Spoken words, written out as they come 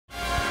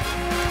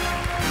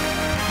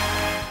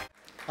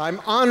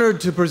I'm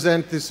honored to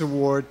present this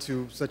award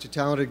to such a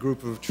talented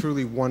group of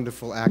truly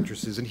wonderful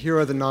actresses. And here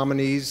are the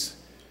nominees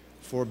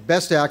for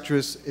Best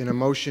Actress in a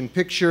Motion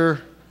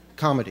Picture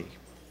Comedy.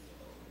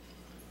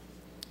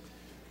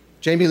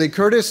 Jamie Lee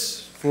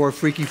Curtis for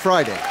Freaky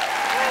Friday.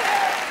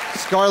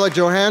 Scarlett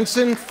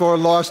Johansson for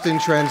Lost in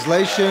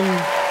Translation.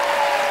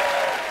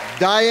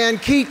 Diane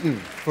Keaton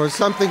for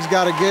Something's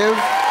Gotta Give.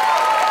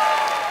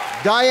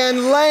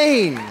 Diane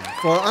Lane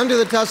for Under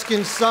the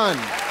Tuscan Sun.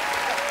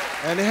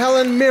 And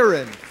Helen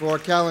Mirren for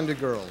Calendar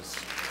Girls.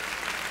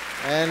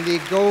 And the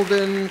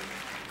Golden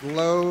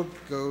Globe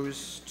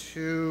goes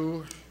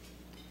to,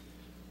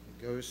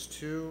 oh,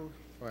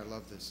 I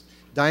love this,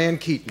 Diane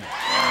Keaton.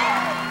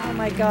 Oh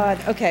my God,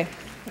 okay,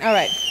 all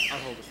right. I'll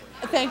hold it for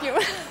you. Thank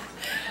you.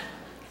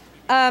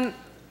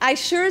 I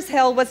sure as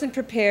hell wasn't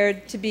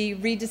prepared to be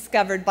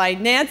rediscovered by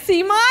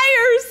Nancy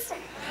Meyers.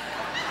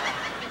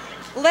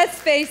 Let's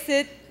face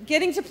it,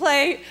 getting to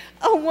play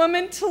a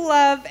woman to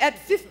love at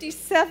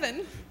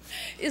 57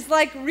 is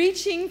like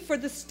reaching for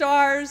the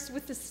stars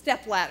with a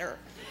stepladder.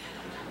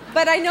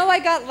 But I know I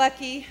got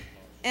lucky,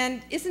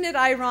 and isn't it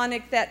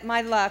ironic that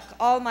my luck,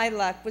 all my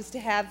luck, was to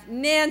have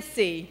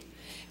Nancy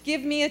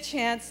give me a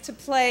chance to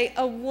play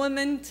a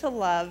woman to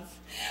love.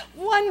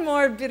 One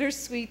more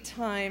bittersweet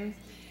time.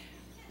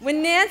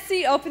 When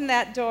Nancy opened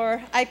that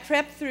door, I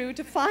crept through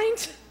to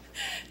find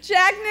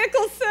Jack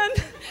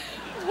Nicholson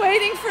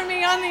waiting for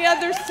me on the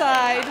other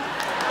side.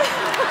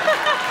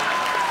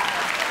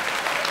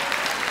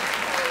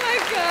 Oh my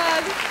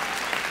God.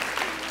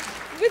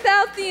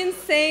 Without the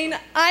insane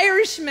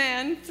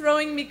Irishman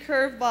throwing me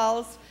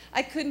curveballs,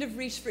 I couldn't have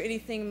reached for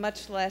anything,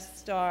 much less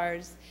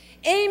stars.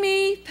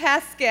 Amy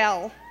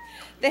Paskell,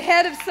 the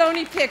head of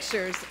Sony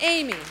Pictures,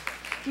 Amy,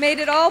 made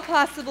it all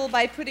possible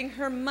by putting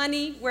her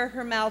money where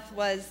her mouth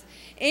was.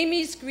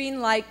 Amy's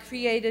green light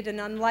created an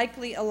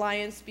unlikely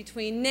alliance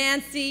between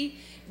Nancy,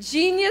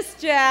 genius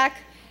Jack,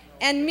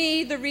 and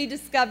me, the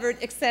rediscovered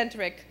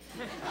eccentric.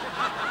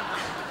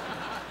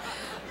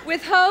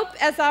 With hope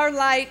as our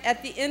light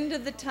at the end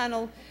of the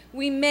tunnel,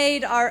 we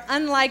made our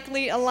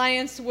unlikely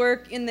alliance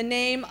work in the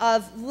name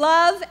of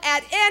love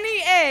at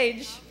any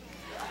age.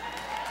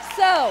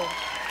 So,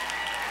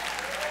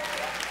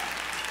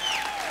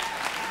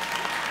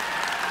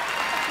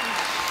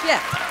 yeah.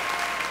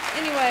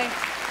 Anyway,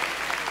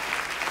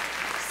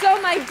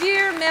 so my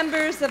dear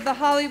members of the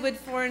Hollywood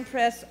Foreign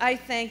Press, I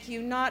thank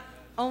you not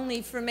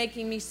only for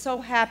making me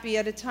so happy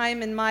at a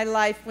time in my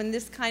life when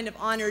this kind of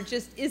honor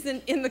just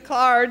isn't in the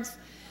cards,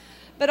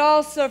 but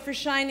also for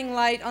shining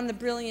light on the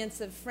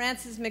brilliance of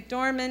Frances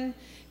McDormand,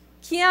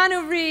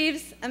 Keanu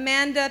Reeves,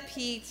 Amanda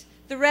Peet,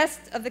 the rest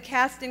of the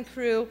cast and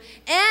crew,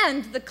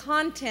 and the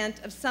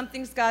content of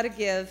Something's Gotta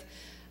Give,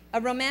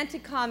 a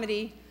romantic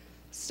comedy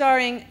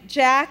starring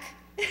Jack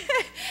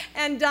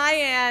and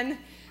Diane,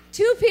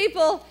 two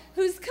people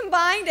whose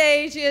combined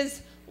age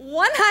is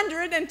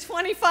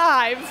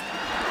 125.